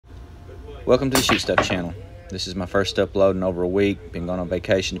Welcome to the Shoot Stuff channel. This is my first upload in over a week. Been going on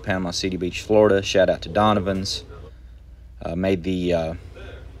vacation to Panama City Beach, Florida. Shout out to Donovan's. Made the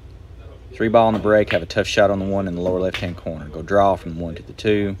 3-ball on the break. Have a tough shot on the 1 in the lower left-hand corner. Go draw from the 1 to the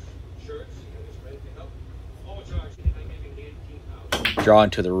 2. Draw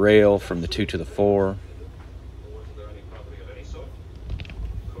into the rail from the 2 to the 4.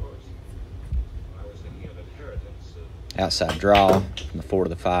 Outside draw from the 4 to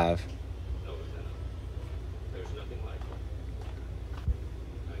the 5.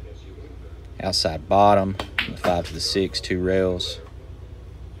 Outside bottom from the 5 to the 6, 2 rails.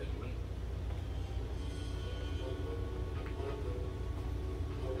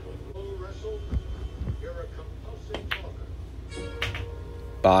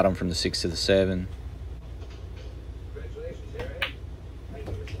 Bottom from the 6 to the 7.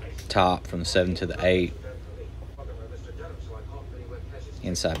 Top from the 7 to the 8.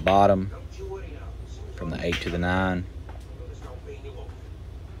 Inside bottom from the 8 to the 9.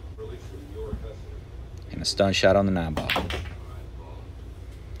 And a stun shot on the 9 ball.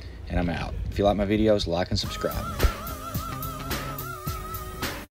 And I'm out. If you like my videos, like and subscribe.